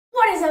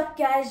What is up,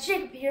 guys?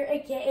 Jacob here,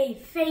 aka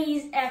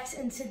Phase X,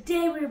 and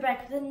today we're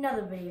back with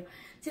another video.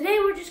 Today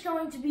we're just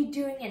going to be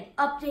doing an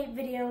update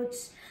video.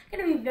 It's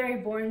going to be very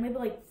boring, maybe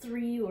like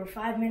 3 or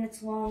 5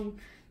 minutes long,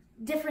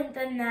 different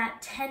than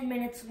that 10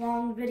 minutes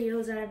long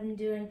videos that I've been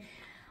doing.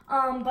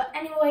 But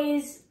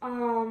anyways,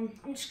 I'm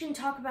just going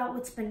to talk about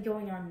what's been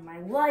going on in my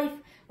life,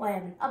 why I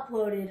haven't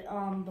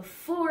uploaded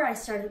before I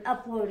started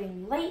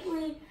uploading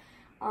lately,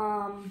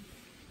 and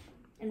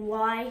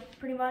why,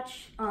 pretty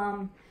much.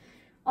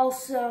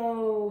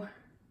 Also,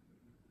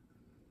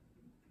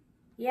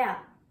 yeah,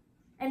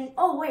 and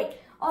oh wait,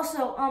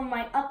 also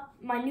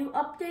my new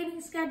updating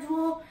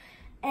schedule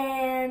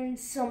and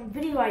some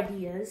video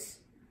ideas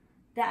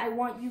that I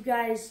want you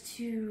guys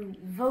to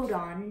vote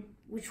on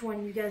which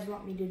one you guys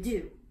want me to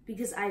do,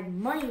 because I have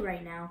money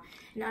right now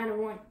and I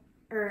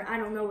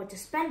don't know what to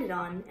spend it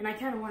on, and I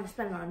kind of want to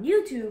spend it on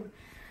YouTube.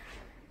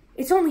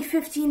 It's only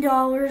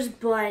 $15,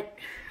 but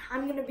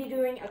I'm gonna be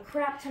doing a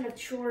crap ton of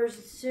chores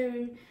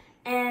soon.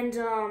 And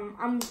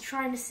I'm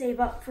trying to save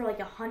up for like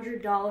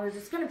 $100.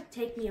 It's gonna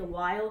take me a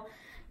while,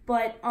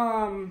 but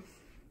I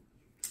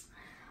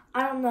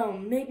don't know,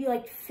 maybe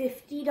like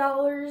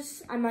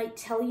 $50. I might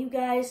tell you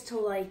guys to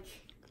like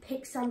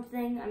pick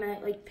something. I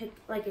might like pick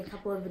like a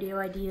couple of video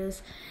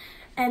ideas,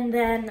 and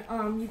then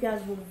you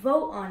guys will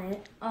vote on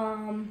it.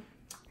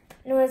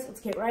 Anyways, let's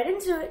get right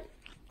into it.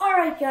 All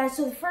right, guys.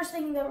 So the first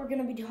thing that we're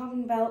gonna be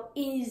talking about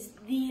is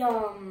the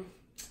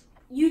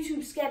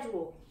YouTube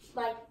schedule.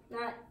 Like,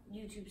 not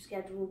YouTube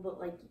schedule, but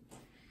like,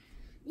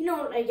 you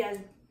know what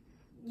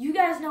you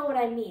guys know what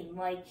I mean,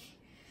 like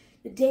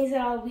the days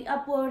that I'll be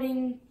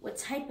uploading, what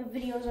type of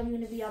videos I'm going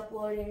to be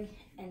uploading,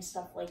 and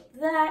stuff like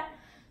that.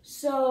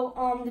 So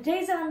the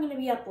days that I'm going to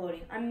be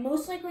uploading, I'm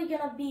most likely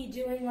going to be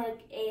doing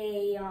like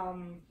a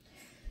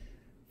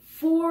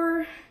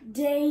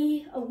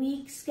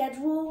 4-day-a-week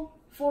schedule,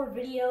 4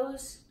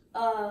 videos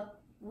a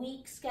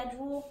week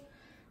schedule.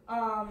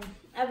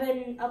 I've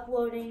been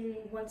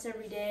uploading once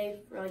every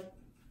day for like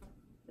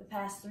the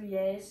past 3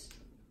 days.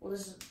 Well,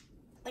 this is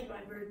like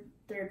my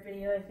third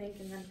video, I think,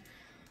 and then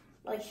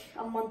like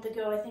a month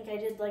ago, I think I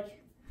did like a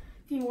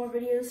few more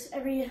videos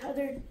every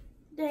other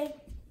day.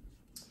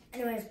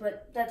 Anyways,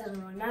 but that doesn't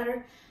really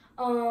matter.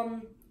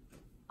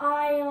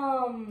 I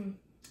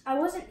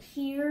wasn't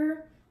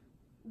here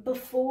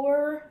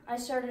before I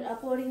started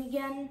uploading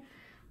again,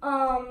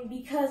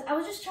 because I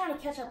was just trying to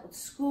catch up with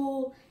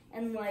school,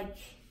 and like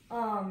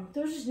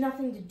there was just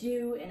nothing to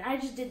do, and I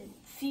just didn't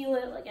feel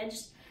it. Like, I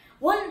just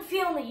wasn't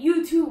feeling the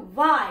YouTube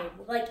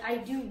vibe like I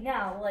do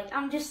now. Like,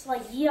 I'm just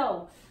like,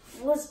 yo,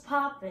 what's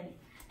poppin'?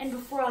 And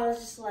before, I was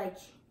just like,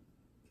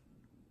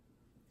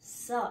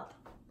 sup.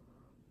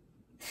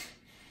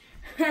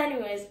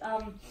 Anyways,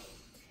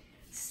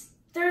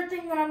 third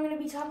thing that I'm going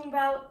to be talking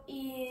about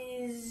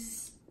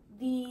is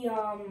the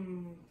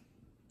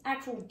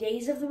actual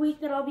days of the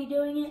week that I'll be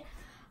doing it.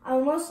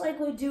 I'll most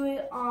likely do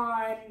it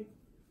on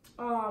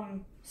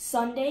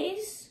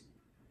Sundays,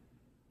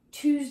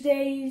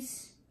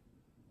 Tuesdays,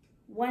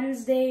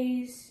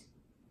 Wednesdays,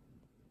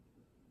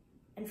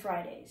 and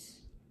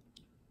Fridays.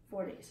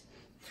 4 days.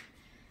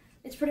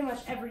 It's pretty much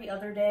every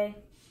other day.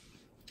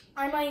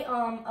 I might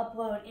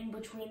upload in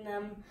between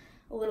them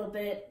a little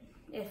bit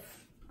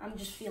if I'm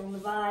just feeling the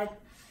vibe,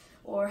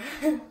 or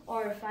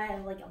if I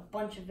have like a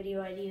bunch of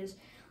video ideas.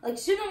 Like,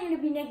 soon I'm going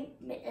to be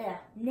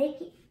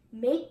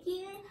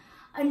making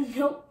a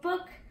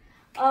notebook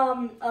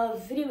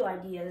of video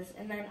ideas,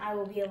 and then I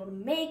will be able to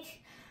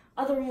make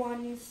other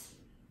ones,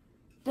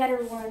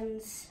 better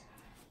ones,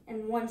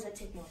 and ones that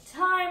take more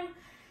time,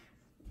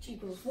 which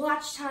equals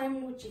watch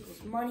time, which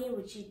equals money,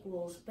 which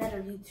equals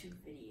better YouTube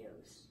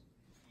videos.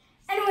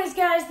 Anyways,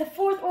 guys, the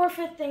fourth or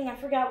fifth thing, I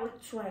forgot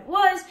which one it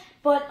was,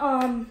 but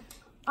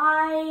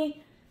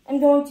I am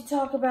going to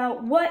talk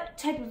about what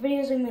type of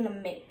videos I'm going to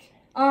make.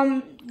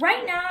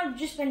 Right now, I've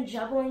just been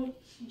juggling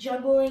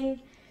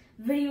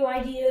video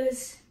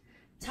ideas,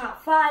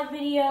 top 5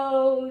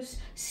 videos,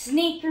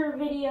 sneaker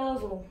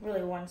videos, well,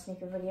 really one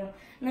sneaker video,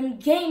 and then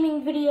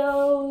gaming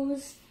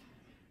videos,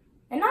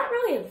 and not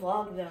really a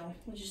vlog though,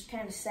 which is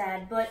kind of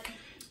sad, but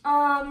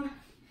I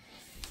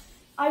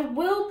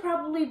will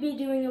probably be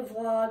doing a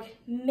vlog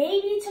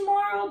maybe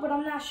tomorrow, but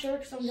I'm not sure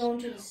because I'm going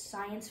to the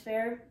science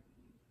fair.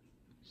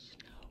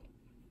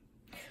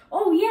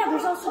 Oh yeah,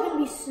 there's also going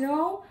to be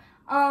snow.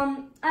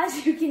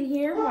 As you can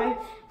hear, my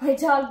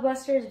dog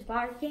Buster is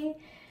barking.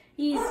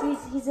 He's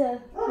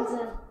a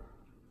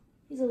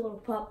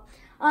little pup.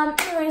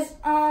 Anyways,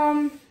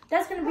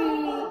 that's gonna be,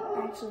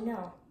 actually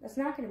no, that's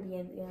not gonna be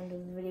at the end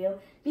of the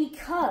video,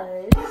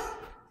 because,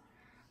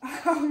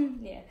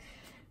 yeah,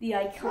 the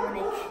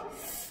iconic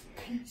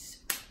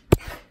peace.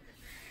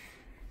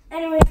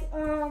 Anyways,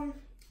 I'm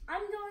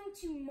going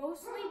to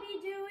mostly be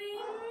doing,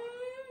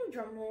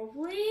 drumroll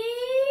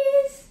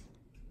please,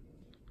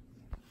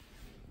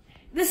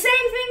 the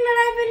same thing that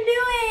I've been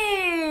doing.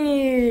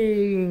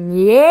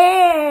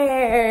 Yeah.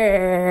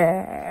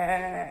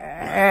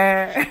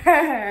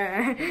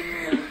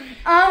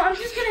 I'm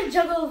just gonna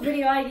juggle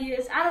video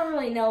ideas. I don't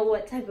really know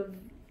what type of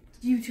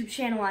YouTube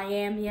channel I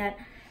am yet,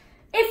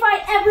 if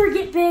I ever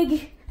get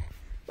big,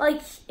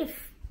 like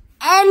if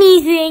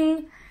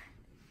anything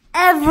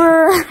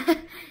ever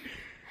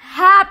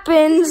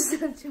happens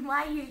to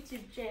my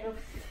YouTube channel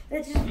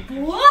that just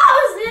blows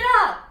it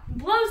up,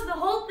 blows the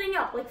whole thing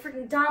up, like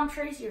freaking Dom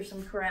Tracy or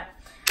some crap,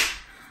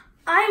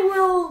 I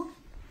will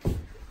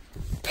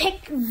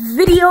pick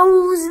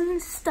videos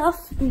and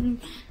stuff, and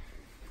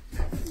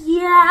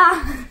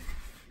yeah,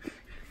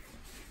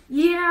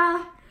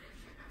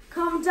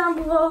 comment down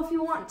below if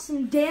you want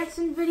some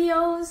dancing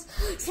videos,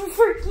 some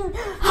freaking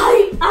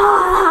hype,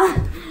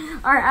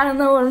 alright, I don't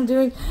know what I'm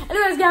doing.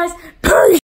 Anyways, guys, peace!